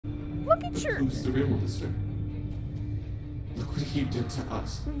Look at your... Who's the real monster? Look what he did to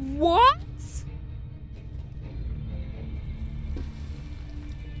us. What?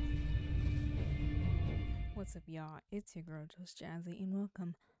 What's up, y'all? It's your girl, Just Jazzy, and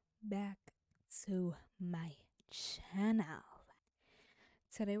welcome back to my channel.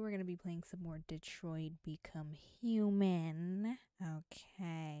 Today we're going to be playing some more Detroit Become Human.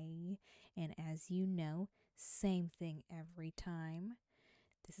 Okay. And as you know, same thing every time.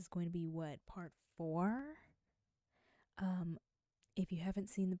 This is going to be what, part 4? If you haven't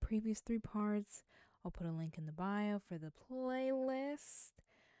seen the previous 3 parts, I'll put a link in the bio for the playlist.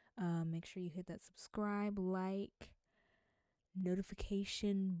 Make sure you hit that subscribe, like,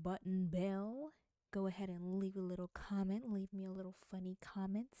 notification button bell. Go ahead and leave a little comment. Leave me a little funny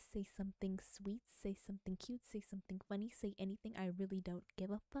comment. Say something sweet. Say something cute. Say something funny. Say anything. I really don't give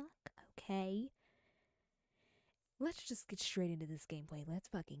a fuck. Okay? Let's just get straight into this gameplay. Let's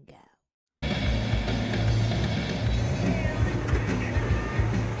fucking go.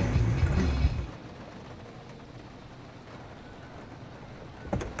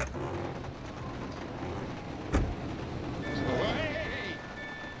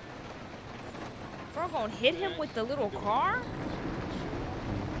 Bro, gonna hit him with the little car?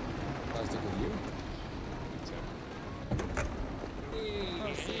 Plastic with you?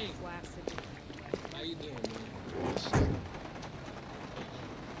 Oh, see, plastic. How you doing, man? Let's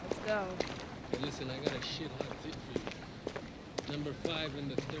go. Hey, listen, I got a shit hot tip for you. Number 5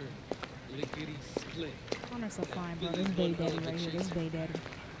 and the 3rd. Lickety split. Connor's so fine, bro. This Bay Daddy right here. This Bay Daddy.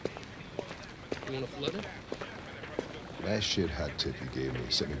 You want a flutter? Last shit hot tip you gave me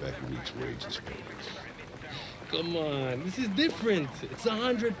sent me back a week's wages. Come on, this is different. It's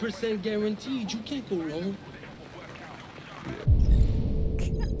 100% guaranteed. You can't go wrong.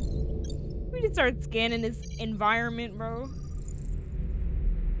 We just start scanning this environment, bro.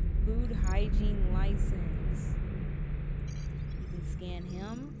 Food hygiene license. You can scan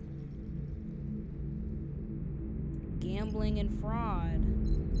him. Gambling and fraud.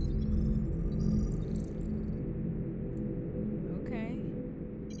 Okay.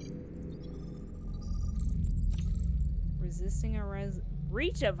 Resisting a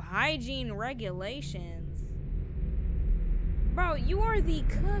breach of hygiene regulations. Bro, you are the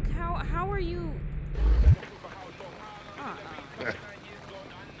cook. How are you?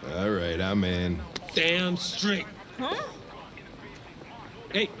 All right, I'm in. Damn straight. Huh?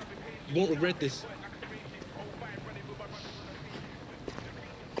 Hey, you won't regret this.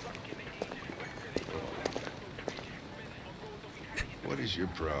 What is your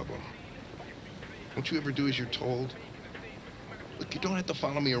problem? Don't you ever do as you're told? Look, you don't have to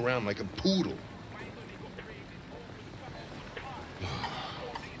follow me around like a poodle.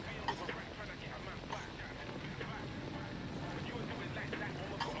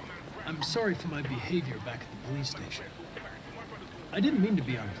 I'm sorry for my behavior back at the police station. I didn't mean to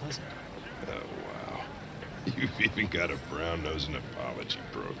be unpleasant. Oh, wow. You've even got a brown-nosing apology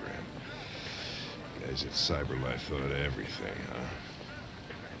program. Guys at CyberLife thought of everything, huh?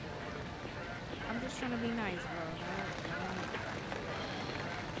 I'm just trying to be nice,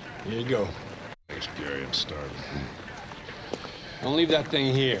 bro. Here you go. Thanks, Gary. I'm starving. Don't leave that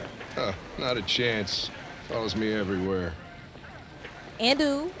thing here. Huh, not a chance. Follows me everywhere. And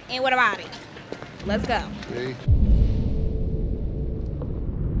what about it? Let's go. See?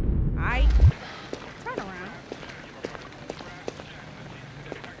 Alright. Turn around.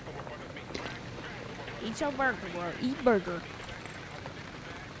 Eat your burger, bro. Eat burger.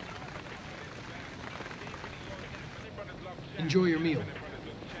 Enjoy your meal.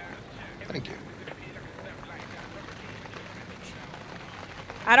 Thank you.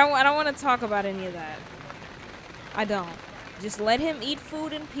 I don't want to talk about any of that. I don't. Just let him eat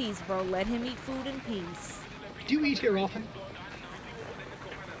food in peace, bro. Let him eat food in peace. Do you eat here often?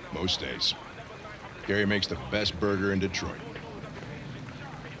 Most days. Gary makes the best burger in Detroit.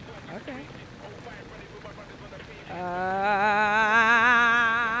 Okay.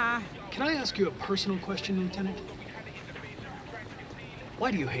 Can I ask you a personal question, Lieutenant?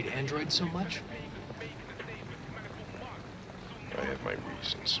 Why do you hate androids so much? I have my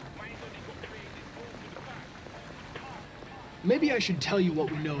reasons. Maybe I should tell you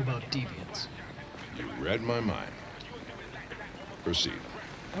what we know about deviants. You read my mind. Proceed.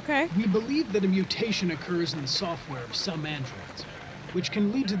 Okay. We believe that a mutation occurs in the software of some androids, which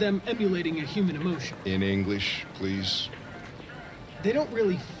can lead to them emulating a human emotion. In English, please. They don't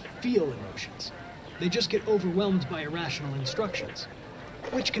really feel emotions. They just get overwhelmed by irrational instructions,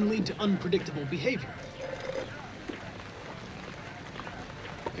 which can lead to unpredictable behavior.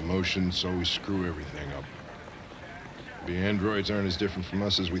 Emotions always screw everything up. The androids aren't as different from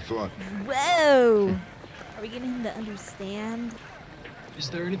us as we thought. Whoa! Are we getting him to understand? Is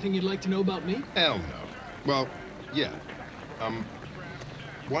there anything you'd like to know about me? Hell no. Well, yeah.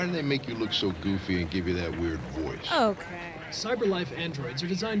 Why do they make you look so goofy and give you that weird voice? Okay. CyberLife androids are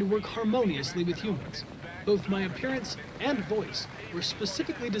designed to work harmoniously with humans. Both my appearance and voice were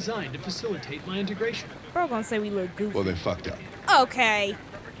specifically designed to facilitate my integration. Bro gonna say we look goofy. Well, they fucked up. Okay.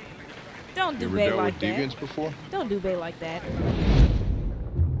 Don't do You ever bait dealt like with that. deviants before? Don't do bait like that.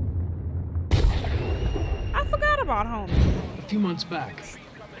 I forgot about homie. A few months back,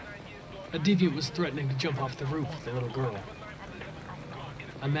 a deviant was threatening to jump off the roof with a little girl.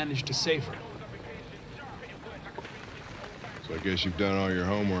 I managed to save her. So I guess you've done all your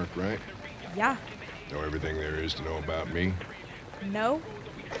homework, right? Yeah. Know everything there is to know about me? No.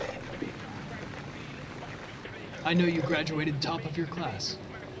 I know you graduated top of your class.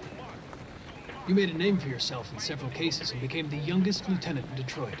 You made a name for yourself in several cases and became the youngest lieutenant in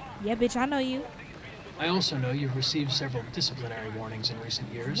Detroit. Yeah, bitch, I know you. I also know you've received several disciplinary warnings in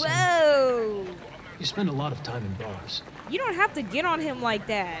recent years. and Whoa! You spend a lot of time in bars. You don't have to get on him like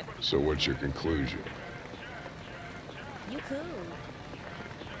that. So what's your conclusion? You could.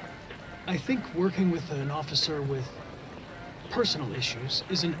 I think working with an officer with personal issues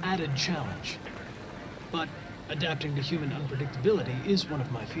is an added challenge. But adapting to human unpredictability is one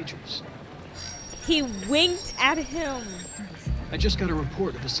of my features. He winked at him. I just got a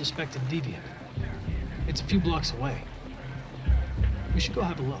report of a suspected deviant. It's a few blocks away. We should go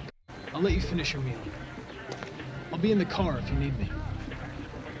have a look. I'll let you finish your meal. I'll be in the car if you need me.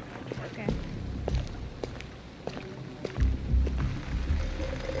 Okay.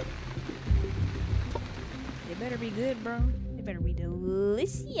 It better be good, bro. It better be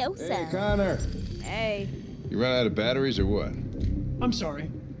delicioso. Hey, Connor. Hey. You run out of batteries or what? I'm sorry.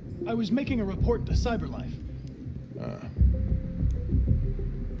 I was making a report to CyberLife.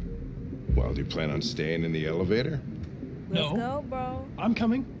 Well, do you plan on staying in the elevator? Let's No. go, bro. I'm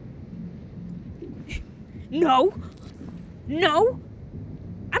coming. No. No.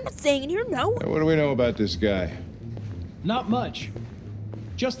 I'm not staying in here, no. Now, what do we know about this guy? Not much.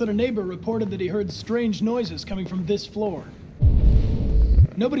 Just that a neighbor reported that he heard strange noises coming from this floor.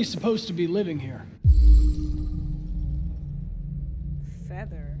 Nobody's supposed to be living here.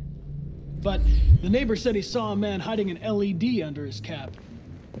 Feather. But the neighbor said he saw a man hiding an LED under his cap.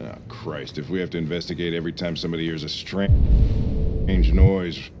 Oh, Christ, if we have to investigate every time somebody hears a strange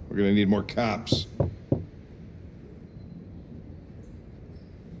noise, we're gonna need more cops.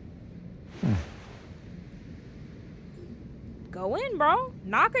 Go in, bro.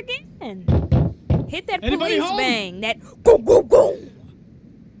 Knock again. Hit that Anybody police home? bang. That go, go, go.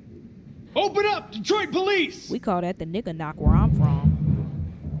 Open up, Detroit police! We call that the nigga knock where I'm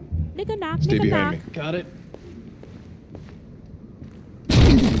from. Nigga knock, Stay nigga behind knock. me. Got it.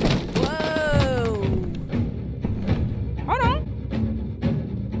 Whoa. Hold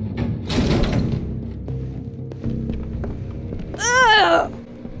on. Ugh.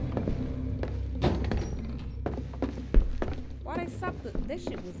 Why they stop the... This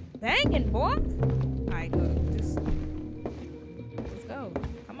shit was banging, boy. Alright, good. Just... Let's go.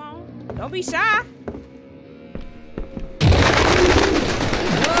 Come on. Don't be shy.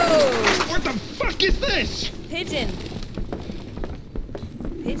 Whoa. What the fuck is this? Pigeon.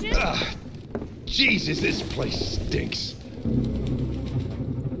 Pigeon? Jesus, this place stinks.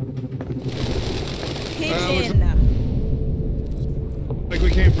 Pigeon. Like we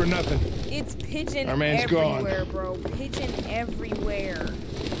came for nothing. It's pigeon Our man's everywhere, bro. Pigeon everywhere.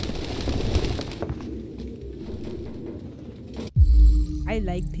 I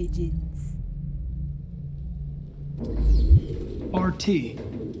like pigeons. RT.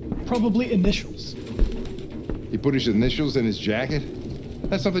 Probably initials. He put his initials in his jacket?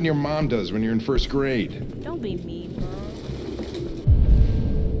 That's something your mom does when you're in first grade. Don't be mean, bro.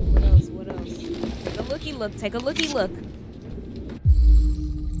 What else? What else? Take a looky look. Take a looky look.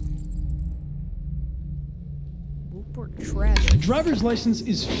 Rupert Travis. The driver's license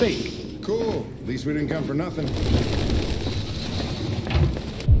is fake. Cool. At least we didn't come for nothing.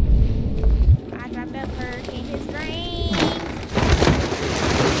 I dropped a perk in his brain.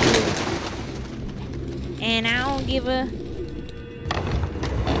 And I don't give a...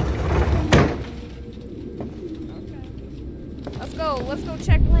 Let's go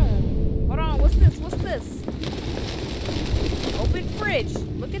check room. Hold on, what's this? What's this? Open fridge.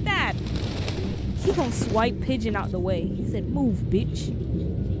 Look at that. He gonna swipe pigeon out the way. He said, move, bitch.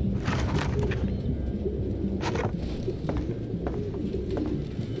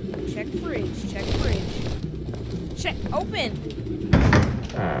 Check fridge. Check fridge. Check. Open.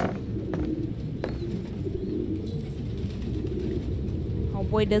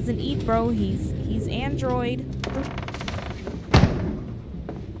 Homeboy doesn't eat, bro. He's android. Okay,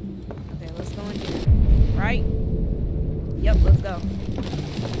 let's go in here. Right? Yep, let's go.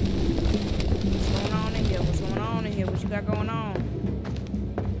 What's going on in here? What's going on in here? What you got going on?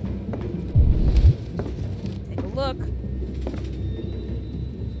 Take a look.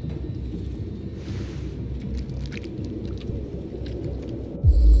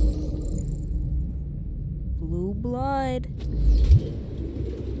 Blue blood.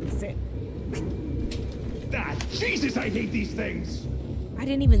 That's it. Ah, Jesus, I hate these things! I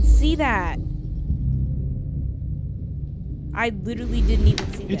didn't even see that. I literally didn't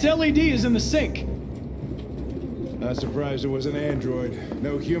even see Its that. LED is in the sink. Not surprised it was an android.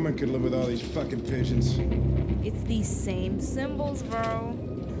 No human could live with all these fucking pigeons. It's these same symbols, bro.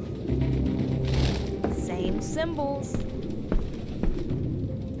 Same symbols.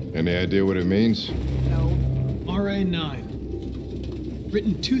 Any idea what it means? No. RA9.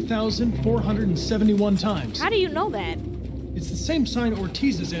 Written 2,471 times. How do you know that? It's the same sign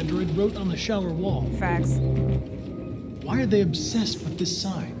Ortiz's android wrote on the shower wall. Facts. Why are they obsessed with this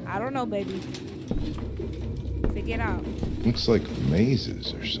sign? I don't know, baby. Figure it out. Looks like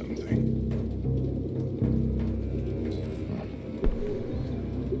mazes or something.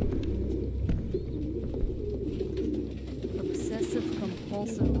 Obsessive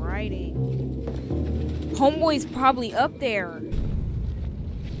compulsive writing. Homeboy's probably up there.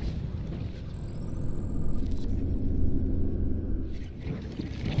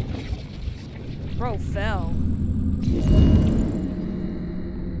 Bro fell.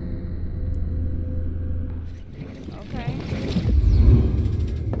 Okay.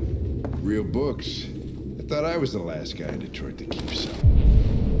 Real books. I thought I was the last guy in Detroit to keep some.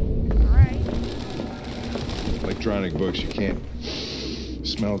 Alright. Electronic books you can't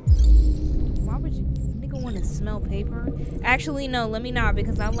smell. Why would you nigga want to smell paper? Actually, no, let me not,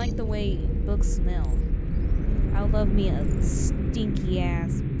 because I like the way books smell. I love me a stinky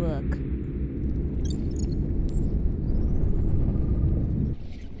ass book.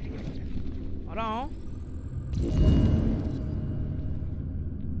 Hold on.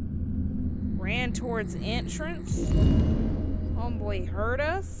 Ran towards entrance. Homeboy heard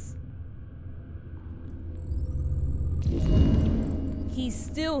us. He's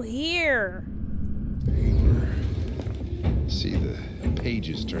still here. See the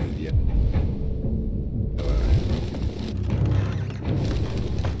pages turn to the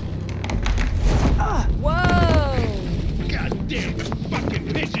Whoa! Goddamn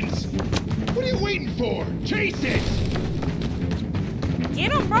fucking pigeons! What are you waiting for? Chase it!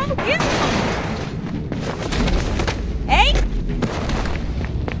 Get him, bro! Get him! Hey!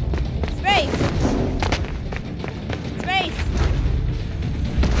 Space! Space!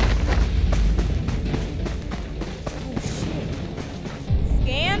 Oh shit.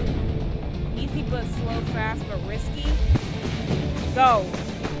 Scan? Easy but slow, fast but risky. Go.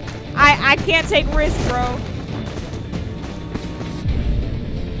 I can't take risks, bro.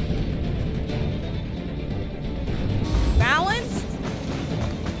 Balanced?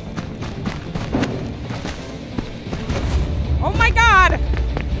 Oh my god!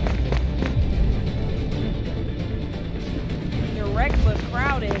 Direct but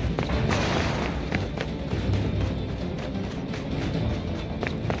crowded.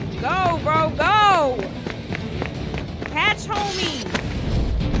 Go, bro, go! Catch, homie!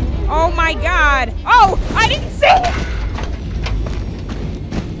 Oh my god! Oh! I didn't see it!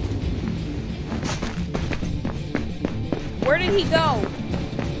 Where did he go?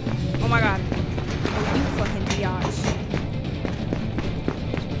 Oh my god. Oh, you fucking biatch.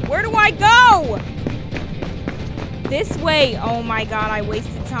 Where do I go? This way. Oh my god, I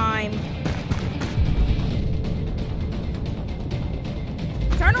wasted time.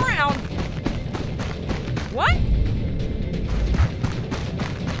 Turn around. What?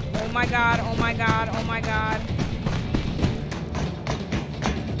 Oh my god, oh my god, oh my god.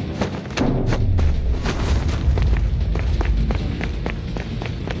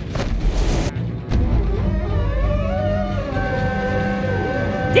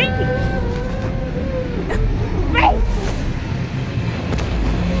 Dinky! Face!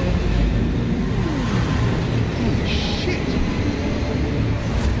 Holy shit!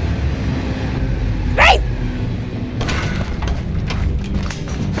 Face!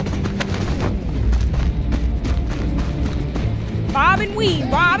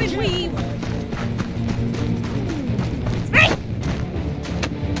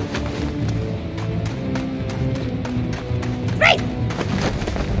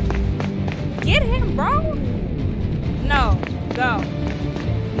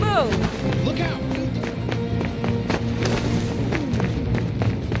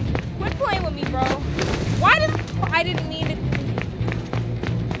 I didn't mean to.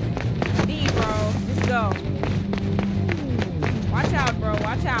 D, bro. Just go. Watch out, bro.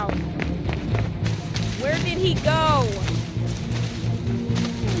 Watch out. Where did he go?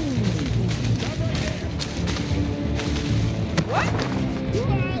 What?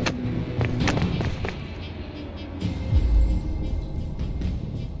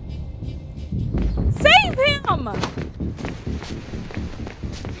 Save him! Oh,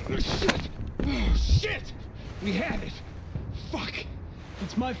 shit! Oh, shit! We had it! Fuck!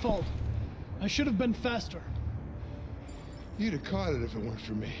 It's my fault. I should have been faster. You'd have caught it if it weren't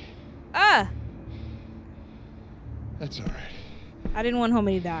for me. That's all right. I didn't want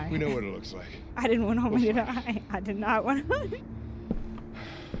homie to die. We know what it looks like. I didn't want homie to die. I did not want to.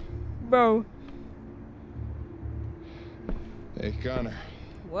 Bro. Hey, Connor.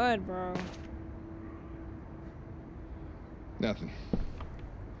 What, bro? Nothing.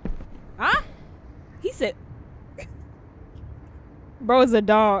 Huh? He said. Bro is a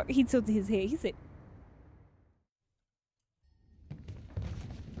dog. He tilted his head. He said.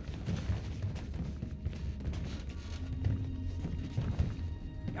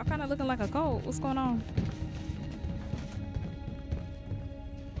 Y'all kind of looking like a cult. What's going on?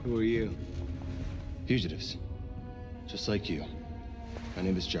 Who are you? Fugitives. Just like you. My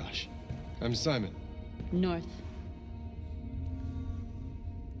name is Josh. I'm Simon. North.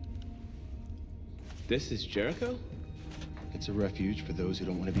 This is Jericho? It's a refuge for those who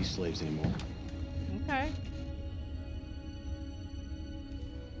don't want to be slaves anymore. Okay.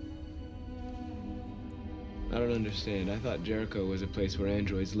 I don't understand. I thought Jericho was a place where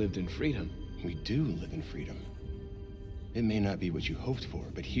androids lived in freedom. We do live in freedom. It may not be what you hoped for,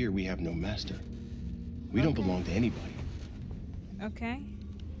 but here we have no master. We don't belong to anybody. Okay.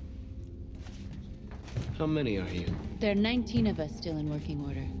 How many are here? There are 19 of us still in working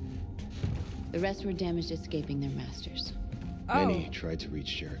order. The rest were damaged escaping their masters. Many tried to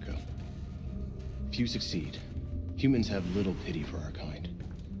reach Jericho. Few succeed. Humans have little pity for our kind.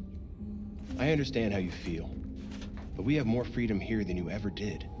 I understand how you feel, but we have more freedom here than you ever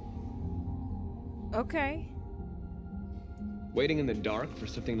did. Okay. Waiting in the dark for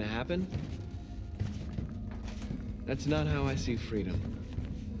something to happen? That's not how I see freedom.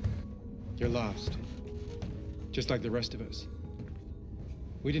 You're lost. Just like the rest of us.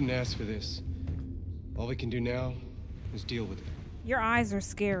 We didn't ask for this. All we can do now is deal with it. Your eyes are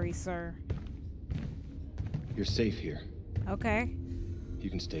scary, sir. You're safe here. Okay. You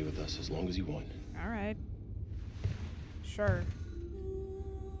can stay with us as long as you want. All right. Sure.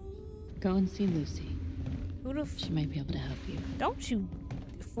 Go and see Lucy. Who the She might be able to help you. Don't you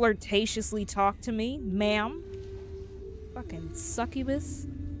flirtatiously talk to me, ma'am. Fucking succubus.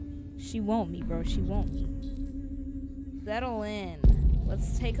 She want me, bro. She want me. Settle in.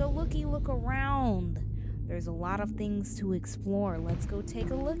 Let's take a look around. There's a lot of things to explore. Let's go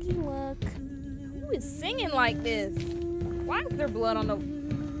take a looky look. Who is singing like this? Why is there blood on the...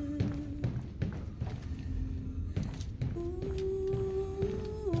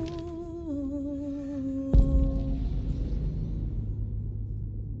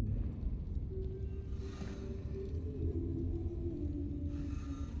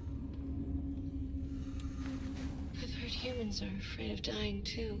 I've heard humans are afraid of dying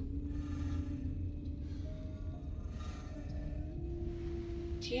too.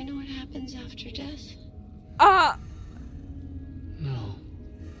 Do you know what happens after death? No.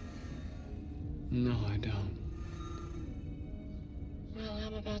 No, I don't. Well,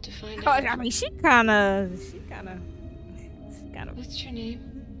 I'm about to find God, out. I mean, she kind of. What's your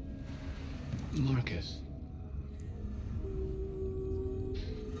name? Marcus.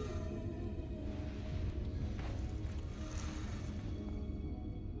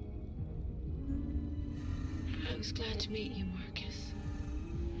 I was glad to meet you, Marcus.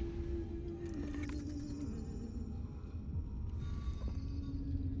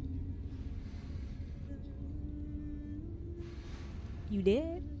 You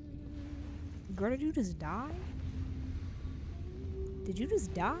did? Girl, did you just die? Did you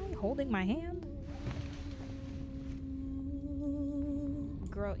just die holding my hand?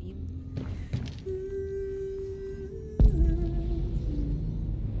 Girl, you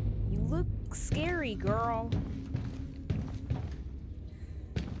look scary, girl.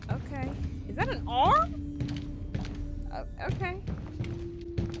 Okay. Is that an arm? Okay.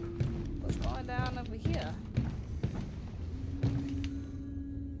 What's going down over here?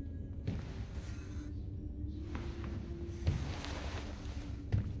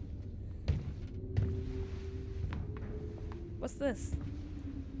 What's this?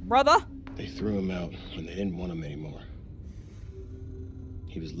 Brother? They threw him out when they didn't want him anymore.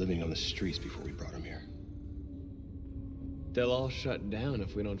 He was living on the streets before we brought him here. They'll all shut down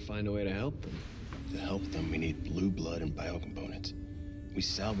if we don't find a way to help them. To help them, we need blue blood and biocomponents. We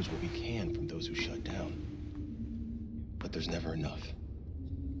salvage what we can from those who shut down. But there's never enough.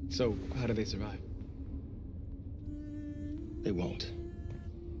 So, how do they survive? They won't.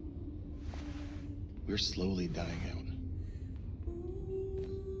 We're slowly dying out.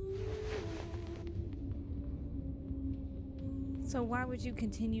 So why would you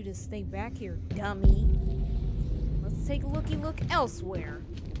continue to stay back here, dummy? Let's take a look elsewhere.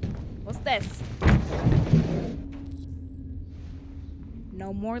 What's this?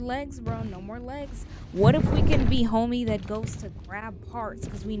 No more legs, bro. No more legs. What if we can be homie that goes to grab parts?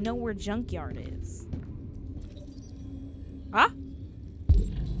 Because we know where Junkyard is. Huh?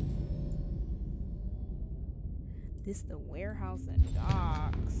 This the warehouse and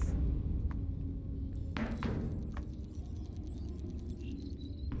docks.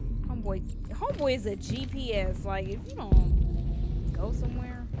 Homeboy is a GPS. Like, if you don't go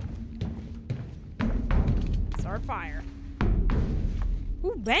somewhere, start fire.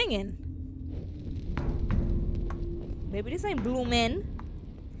 Who banging? Maybe this ain't Blue Men.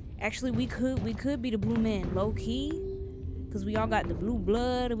 Actually, we could be the Blue Men, low key, cause we all got the blue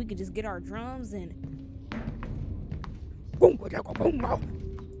blood, and we could just get our drums and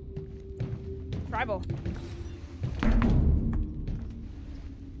tribal.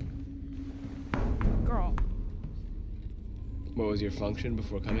 Girl. What was your function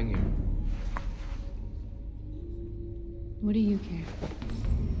before coming here? What do you care?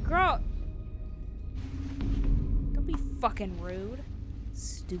 Girl. Don't be fucking rude.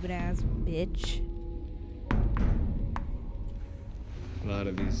 Stupid ass bitch. A lot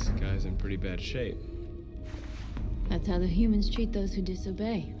of these guys in pretty bad shape. That's how the humans treat those who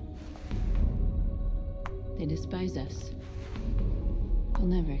disobey. They despise us. They'll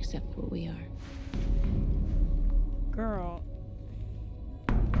never accept what we are. Girl.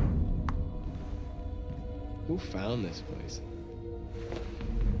 Who found this place?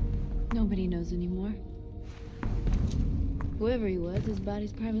 Nobody knows anymore. Whoever he was, his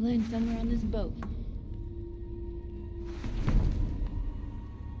body's probably laying somewhere on this boat.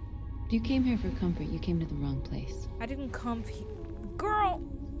 If you came here for comfort, you came to the wrong place. I didn't come here. Girl!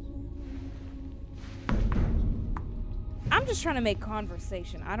 I'm just trying to make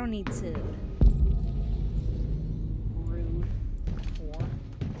conversation. I don't need to. Rude. Whore.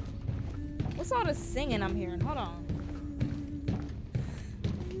 What's all this singing I'm hearing? Hold on.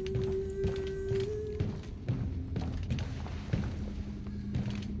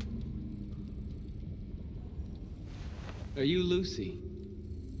 Are you Lucy?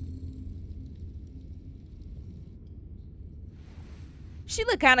 She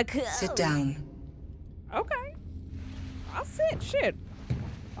look kind of cool. Sit down. Okay. I'll sit. Shit.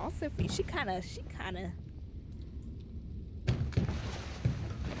 I'll sit for you. She kind of.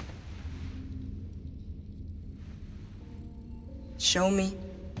 Show me.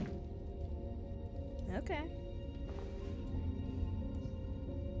 Okay.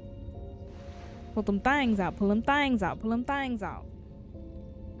 Pull them things out. Pull them things out. Pull them things out.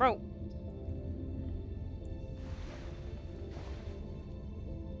 Bro.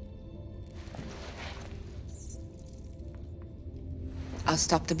 I'll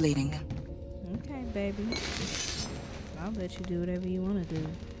stop the bleeding. Okay, baby. I'll let you do whatever you want to do.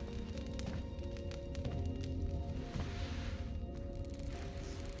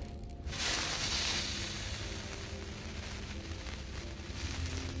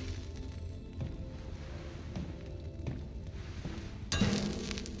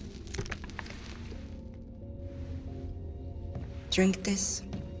 Drink this.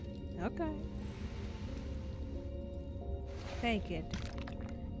 Okay. Take it.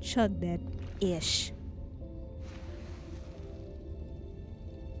 Chug that ish.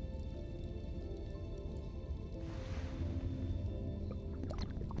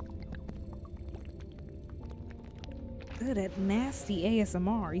 Ugh, that nasty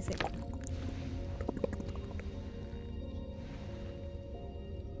ASMR. He said.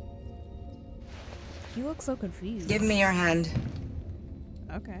 You look so confused. Give me your hand.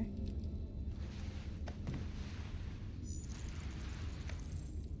 Okay.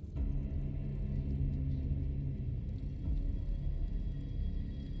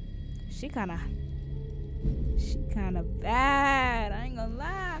 She kinda bad. I ain't gonna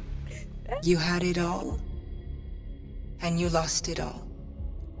lie. You had it all, and you lost it all.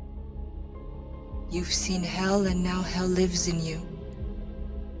 You've seen hell, and now hell lives in you.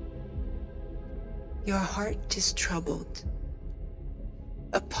 Your heart is troubled.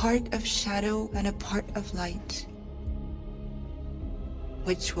 A part of shadow and a part of light.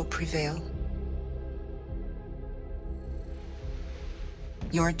 Which will prevail?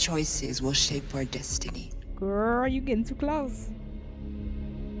 Your choices will shape our destiny. Girl, you getting too close.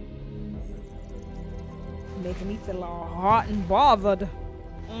 Making me feel all hot and bothered.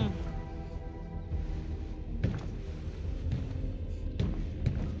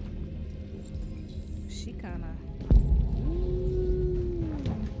 She kinda...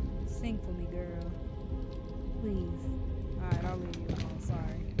 Sing for me, girl. Please. Alright, I'll leave you alone.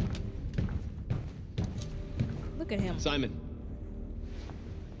 Sorry. Look at him. Simon.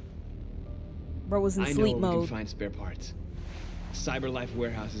 Bro was in I sleep know we mode. can find spare parts. CyberLife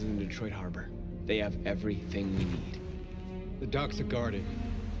warehouse is in Detroit Harbor. They have everything we need. The docks are guarded.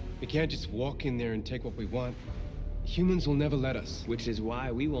 We can't just walk in there and take what we want. Humans will never let us. Which is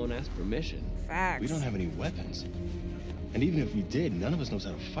why we won't ask permission. Facts. We don't have any weapons. And even if we did, none of us knows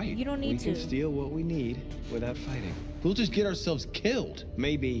how to fight. You don't need to. We can steal what we need without fighting. We'll just get ourselves killed.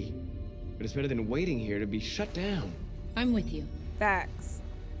 Maybe. But it's better than waiting here to be shut down. I'm with you. Facts.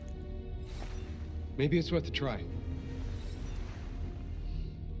 Maybe it's worth a try.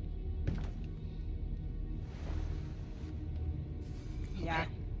 Yeah.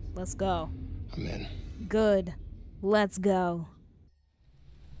 Let's go. I'm in. Good. Let's go.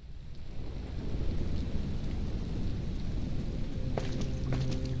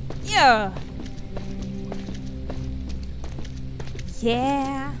 Yeah.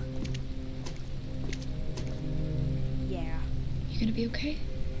 Yeah. Yeah. You gonna be okay?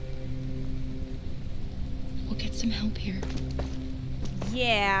 We'll get some help here.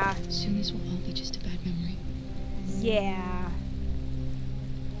 Yeah. Soon this will all be just a bad memory. Yeah.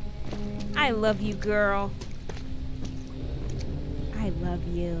 I love you, girl. I love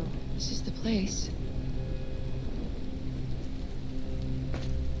you. This is the place.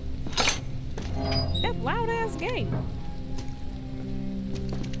 That loud ass gate.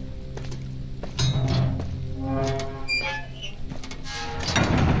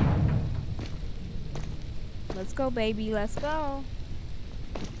 Let's go, baby. Let's go.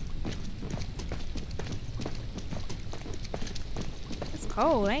 It's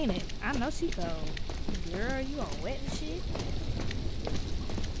cold, ain't it? I know she cold. Girl, you all wet and shit.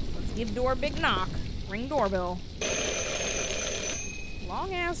 Let's give door a big knock. Ring doorbell.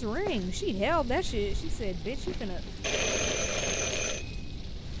 Long ass ring. She held that shit. She said, bitch, you finna...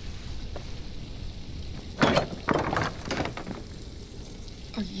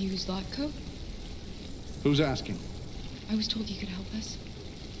 Are you Zlatko? Who's asking? I was told you could help us.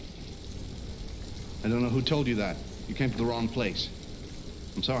 I don't know who told you that. You came to the wrong place.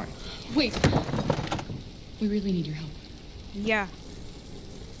 I'm sorry. Wait. We really need your help. Yeah.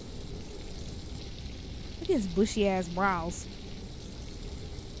 Look at his bushy ass brows.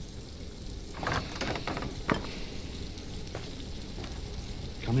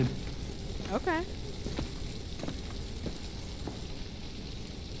 Come in. Okay.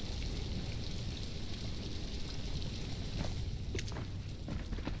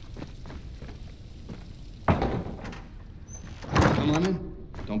 Come on in.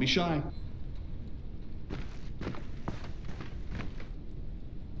 Don't be shy.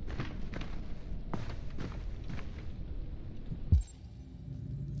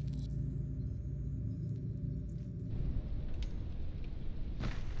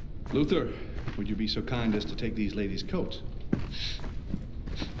 Luther, would you be so kind as to take these ladies' coats?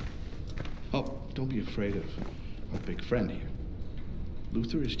 Oh, don't be afraid of our big friend here.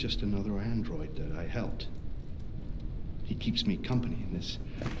 Luther is just another android that I helped. He keeps me company in this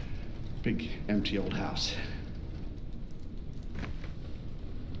big, empty old house.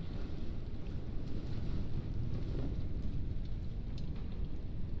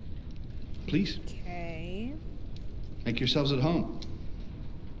 Please, Okay. make yourselves at home.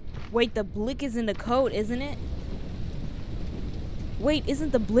 Wait, the blick is in the coat, isn't it? Wait,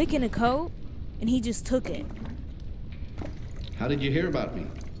 isn't the blick in the coat? And he just took it. How did you hear about me?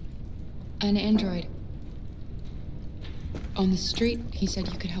 An android. On the street, he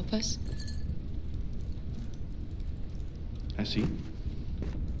said you could help us. I see.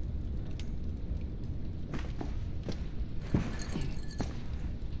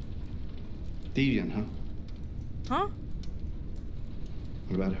 Deviant, huh? Huh?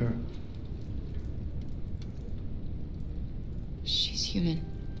 What about her? She's human.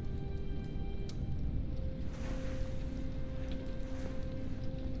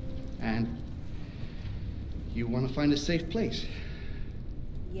 And you want to find a safe place.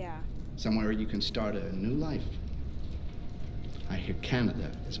 Yeah. Somewhere you can start a new life. I hear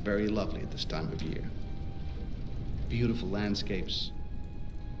Canada is very lovely at this time of year. Beautiful landscapes,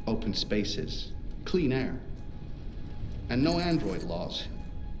 open spaces, clean air, and no android laws.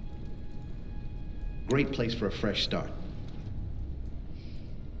 Great place for a fresh start.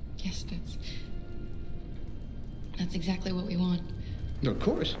 Yes, that's exactly what we want. Of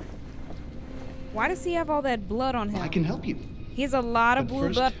course. Why does he have all that blood on him? I can help you. He has a lot of But blue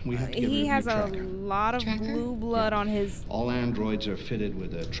first, blood. we have to get rid He of has your a tracker. lot of Tracker? blue blood on his. All androids are fitted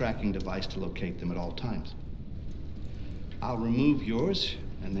with a tracking device to locate them at all times. I'll remove yours,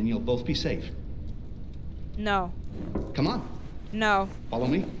 and then you'll both be safe. No. Come on. No. Follow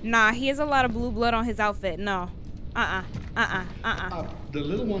me. Nah, he has a lot of blue blood on his outfit. No. The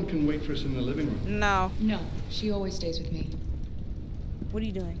little one can wait for us in the living room. No. No, she always stays with me. What are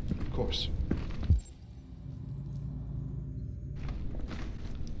you doing? Of course.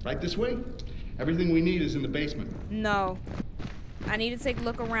 Right this way. Everything we need is in the basement. No. I need to take a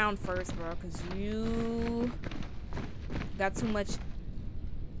look around first, bro, because you got too much.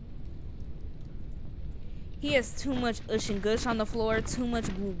 He has too much ush and gush on the floor, too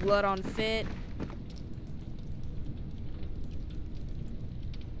much blue blood on fit.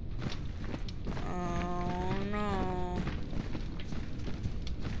 Oh no.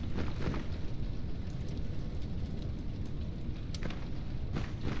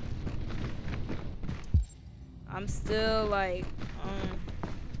 I'm still like,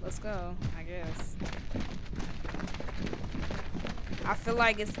 let's go, I guess. I feel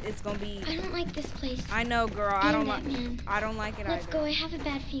like it's gonna be. I don't like this place. I know, girl. I don't like it Let's either. go. I have a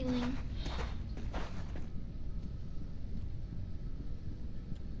bad feeling.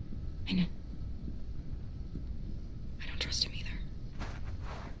 I know. I don't trust him either.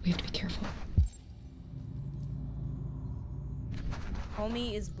 We have to be careful.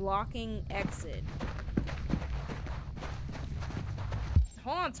 Homie is blocking exit.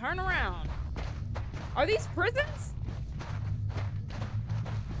 Hold on, turn around. Are these prisons?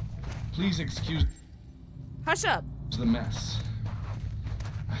 Please excuse Hush up. the mess.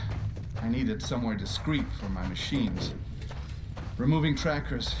 I needed somewhere discreet for my machines. Removing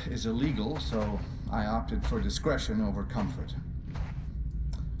trackers is illegal, so I opted for discretion over comfort.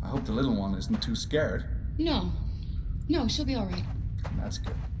 I hope the little one isn't too scared. No, she'll be all right. That's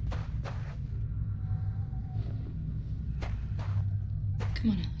good.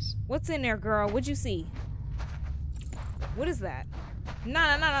 Come on, Alice. What's in there, girl? What'd you see? What is that?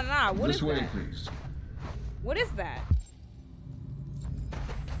 Nah. What is This way, that? please. What is that?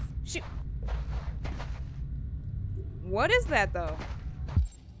 Shoot. What is that, though?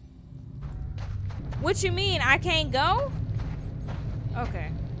 What you mean? I can't go? Okay.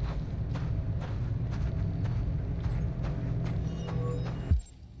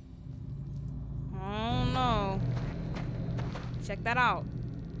 Oh, no. Check that out.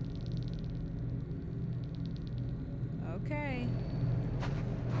 Okay.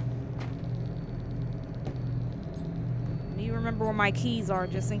 Need to remember where my keys are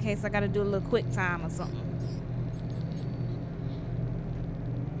just in case I gotta do a little quick time or something.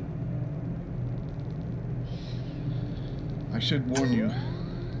 I should warn you,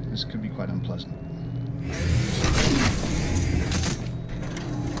 this could be quite unpleasant.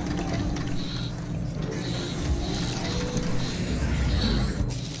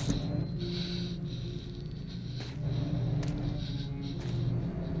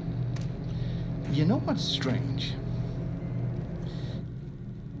 You know what's strange?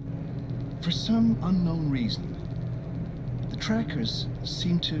 For some unknown reason, the trackers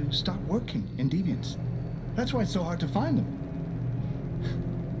seem to stop working in Deviants. That's why it's so hard to find them.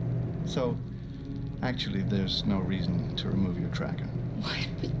 So, actually, there's no reason to remove your tracker. What?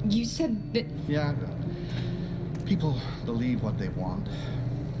 But you said that... Yeah, people believe what they want.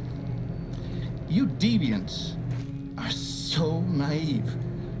 You Deviants are so naive.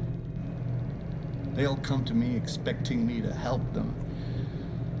 They'll come to me expecting me to help them.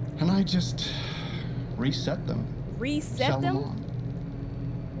 And I just reset them. Reset them?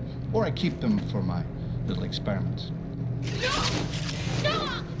 On. Or I keep them for my little experiments. No!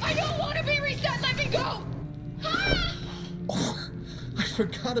 I don't want to be reset! Let me go! Oh, I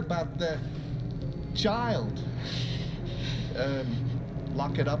forgot about the child.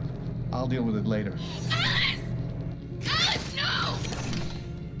 Lock it up. I'll deal with it later. Alice! Alice, no!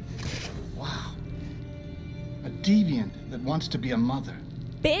 Wow. A deviant that wants to be a mother.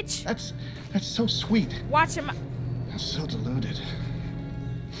 Bitch! That's so sweet. Watch him. That's so deluded.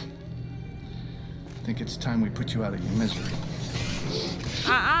 I think it's time we put you out of your misery.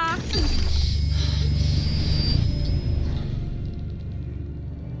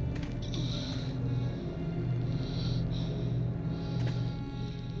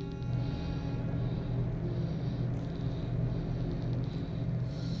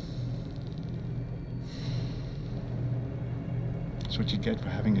 That's what you get for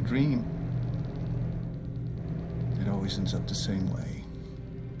having a dream. It always ends up the same way.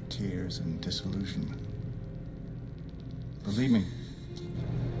 tears and disillusionment. Believe me,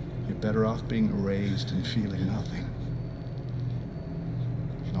 you're better off being erased and feeling nothing.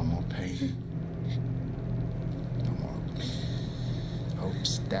 No more pain. No more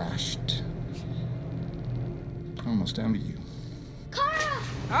hopes dashed. I almost envy you. Kara!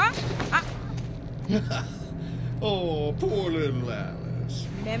 Huh? Oh, poor little Alice.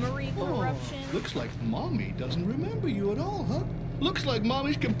 Memory corruption. Oh, looks like Mommy doesn't remember you at all, huh? Looks like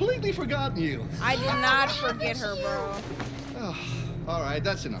Mommy's completely forgotten you. I did not forget her, bro. Oh, all right,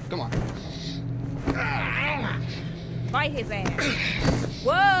 that's enough. Come on. Bite his ass.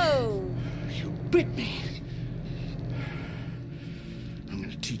 Whoa! You bit me. I'm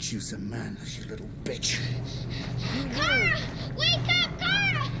gonna teach you some manners, you little bitch. Kara! Wake up,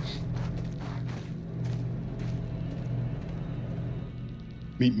 Kara!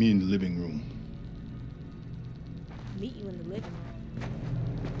 Meet me in the living room. Meet you in the living room.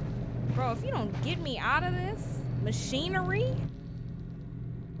 Bro, if you don't get me out of this machinery.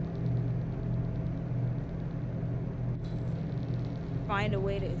 Find a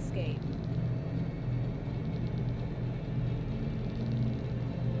way to escape.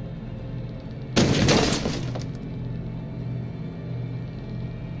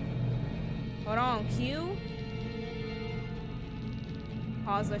 Hold on, Q.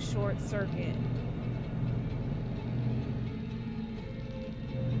 Cause a short circuit.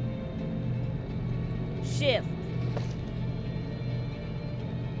 Shift.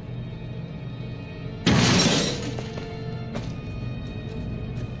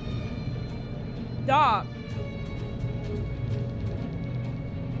 Dog.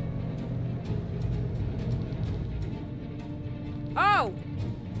 Oh.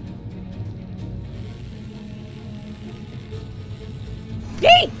 D.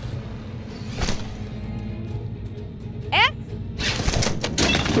 F.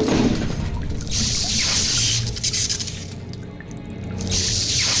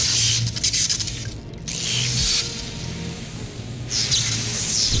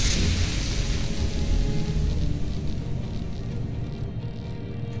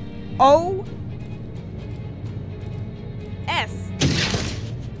 O. S.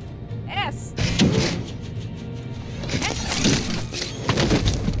 S.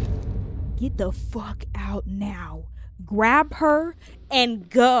 Get the fuck out now. Grab her and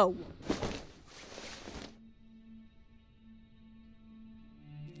go.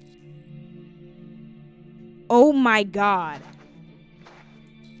 Oh my god.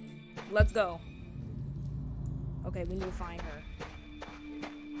 Let's go. Okay, we need to find her.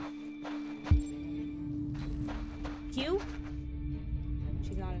 Q?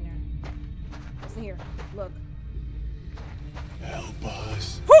 She's not in there. Listen here. Look. Help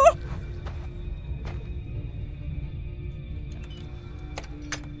us.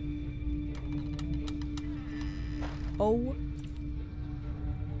 Oh.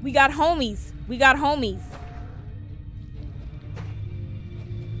 We got homies. We got homies.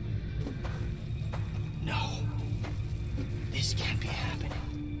 No. This can't be happening.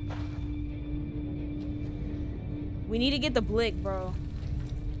 We need to get the blick, bro.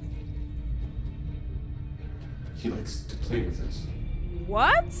 He likes to play with us.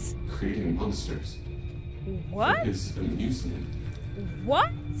 What? Creating monsters. What? For his amusement.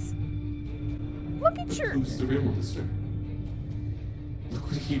 What? Look at your... Who's the real monster? Look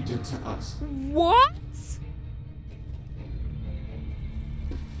what he did to us. What?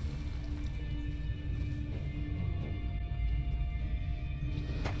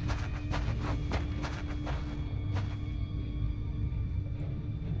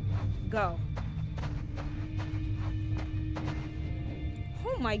 Go.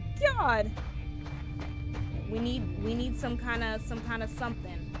 Oh my god. We need some kind of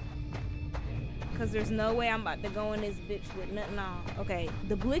something. Cause there's no way I'm about to go in this bitch with nothing on. Okay,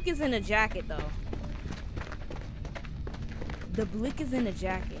 the blick is in a jacket though. The blick is in a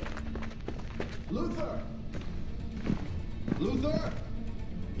jacket. Luther! Luther!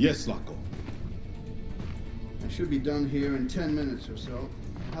 Yes, Laco. I should be done here in 10 minutes or so.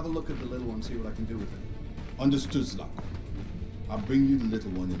 Have a look at the little one, see what I can do with it. Understood, Laco. I'll bring you the little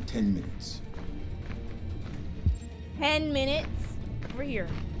one in 10 minutes. 10 minutes? Over here.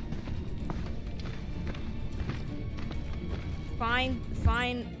 Fine.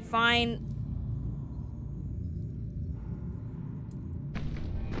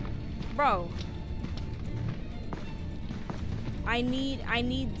 Bro. I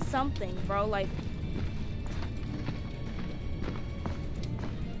need something, bro, like.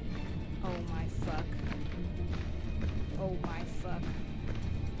 Oh my fuck. Oh my fuck.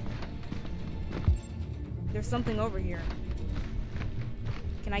 There's something over here.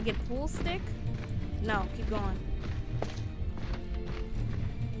 Can I get pool stick? No, keep going.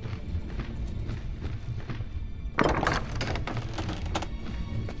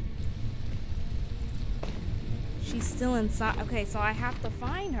 She's still inside. Okay, so I have to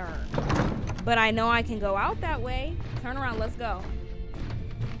find her. But I know I can go out that way. Turn around, let's go.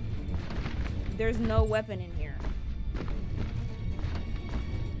 There's no weapon in here.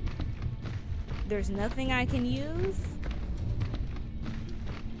 There's nothing I can use.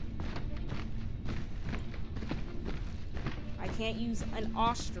 I can't use an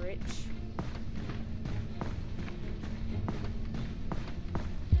ostrich.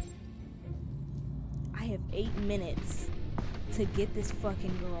 I have 8 minutes to get this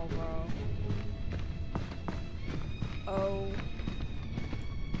fucking girl, bro. Oh.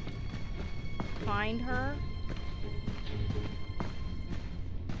 Find her.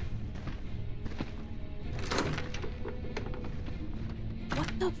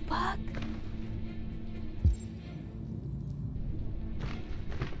 What the fuck?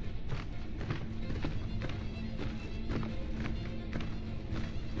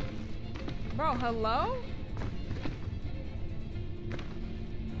 Bro, hello?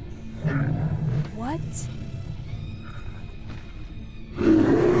 What?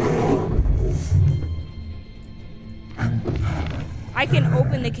 I can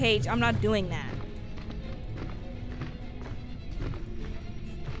open the cage. I'm not doing that.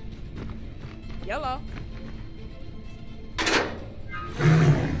 Yellow.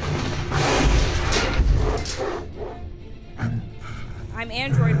 I'm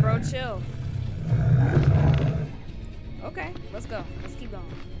Android, bro. Chill. Okay, let's go. Let's keep going.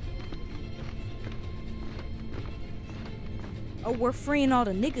 Oh, we're freeing all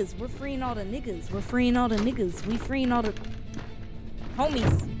the niggas. We're freeing all the niggas. We're freeing all the niggas. We freeing all the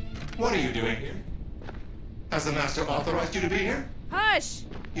homies. What are you doing here? Has the Master authorized you to be here? Hush!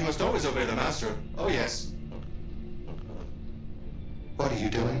 You must always obey the Master. Oh, yes. What are you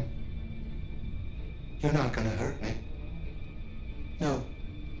doing? You're not gonna hurt me. No.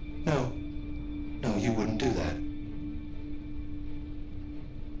 No. No, you wouldn't do that.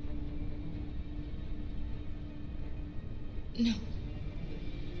 No.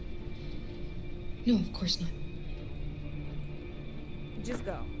 No, of course not. Just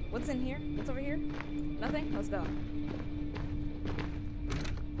go. What's in here? What's over here? Nothing? Let's go.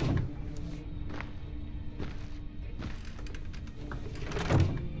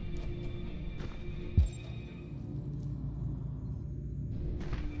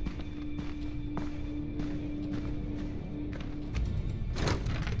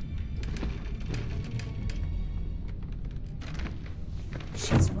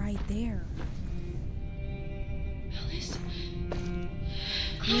 She's right there. Alice?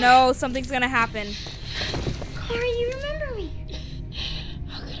 No, something's gonna happen. Clara, you remember me.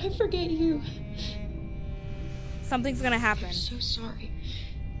 How could I forget you? Something's gonna happen. I'm so sorry.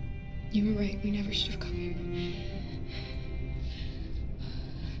 You were right. We never should have come here.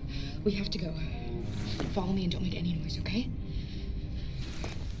 We have to go. Follow me and don't make any noise, okay?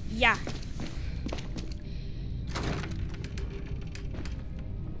 Yeah.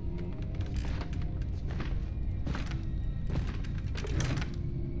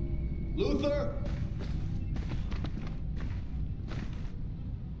 Luther?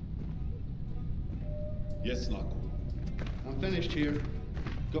 Yes, Lock. I'm finished here.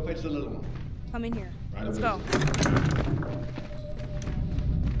 Go fetch the little one. Come in here. Right Let's away. go.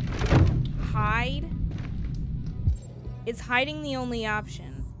 Hide. Is hiding the only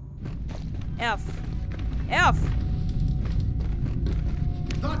option? F. F!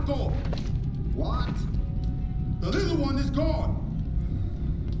 Not go! What? The little one is gone!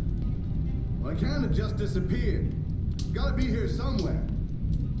 Well, I can't have just disappeared. Gotta be here somewhere.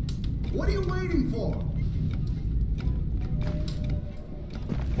 What are you waiting for?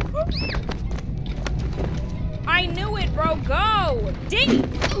 I knew it, bro. Go! D!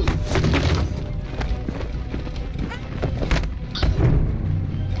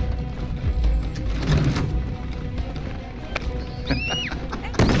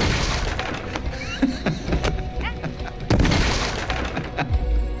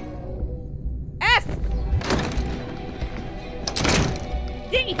 F!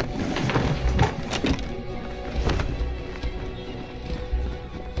 D!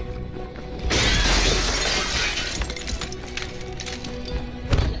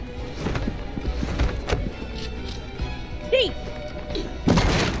 D!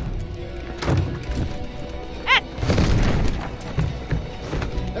 F!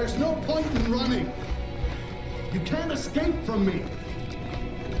 There's no point in running. You can't escape from me.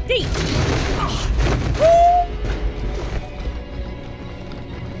 D!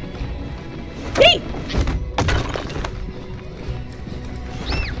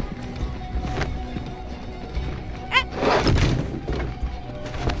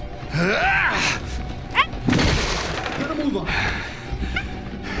 Gotta move on.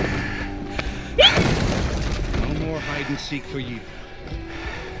 No more hide and seek for you.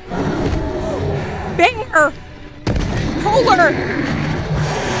 Bang her! Hold her!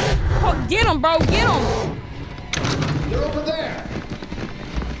 Oh, get him, bro! Get him! They're over there.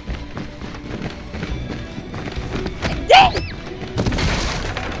 Dang!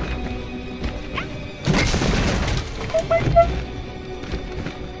 Oh my God!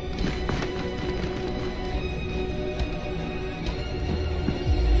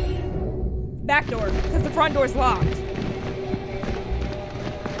 Back door, because the front door's locked.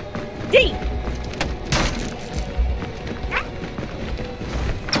 D!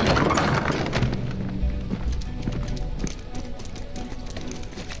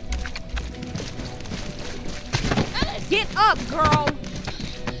 Alice! Get up, girl!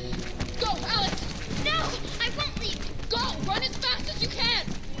 Go, Alice! No! I won't leave! Go! Run as fast as you can!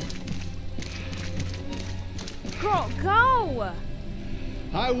 Girl, go!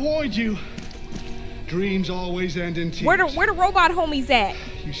 I warned you. Dreams always end in tears. Where the robot homies at?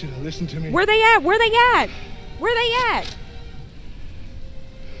 You should have listened to me. Where they at? Where they at? Where they at?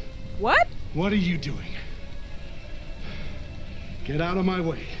 What? What are you doing? Get out of my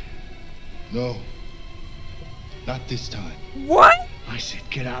way. No. Not this time. What? I said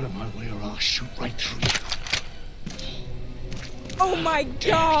get out of my way or I'll shoot right through you. Oh my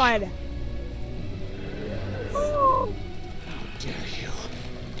God! How dare you?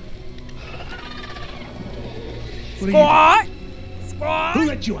 Squat! Squat! Who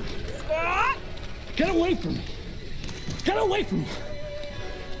let you out? Squat! Get away from me! Get away from me!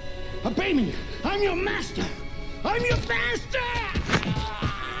 Obey me! I'm your master! I'm your master!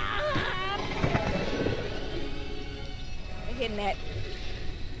 I'm hitting that.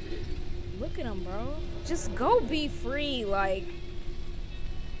 Look at him, bro. Just go be free, like.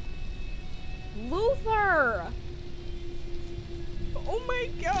 Luther! Oh my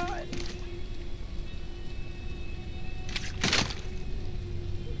God.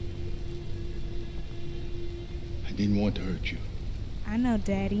 I didn't want to hurt you. I know,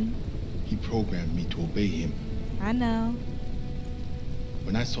 Daddy. He programmed me to obey him. I know.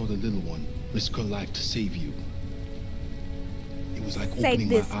 When I saw the little one risk her life to save you, it was like Say opening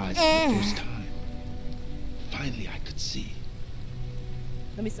this. my eyes for the first time. Finally, I could see.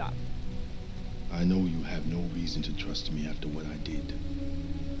 Let me stop. I know you have no reason to trust me after what I did.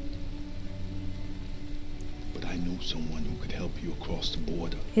 But I know someone who could help you across the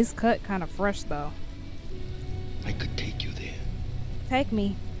border. His cut kind of fresh, though. I could take you there. Take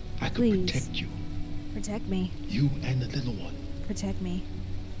me. I could Please. protect you. Protect me. You and the little one. Protect me.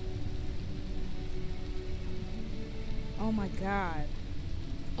 Oh my God.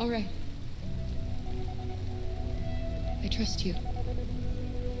 All right. I trust you.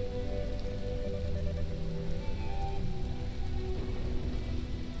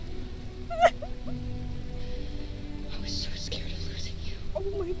 I was so scared of losing you. Oh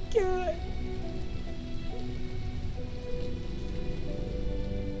my God.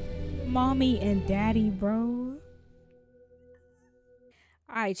 Mommy and Daddy, bro.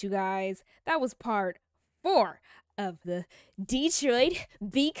 Alright, you guys. That was part 4 of the Detroit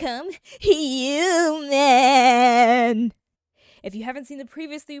Become Human. If you haven't seen the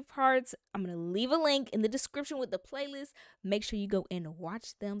previous 3 parts, I'm going to leave a link in the description with the playlist. Make sure you go and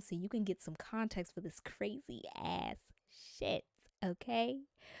watch them so you can get some context for this crazy ass shit, okay?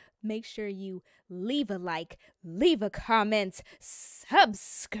 Make sure you leave a like, leave a comment,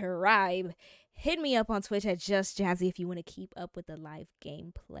 subscribe. Hit me up on Twitch at Just Jazzy if you want to keep up with the live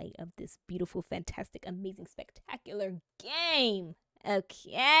gameplay of this beautiful, fantastic, amazing, spectacular game.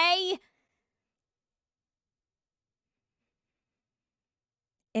 Okay?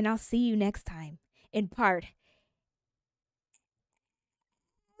 And I'll see you next time in part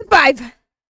 5.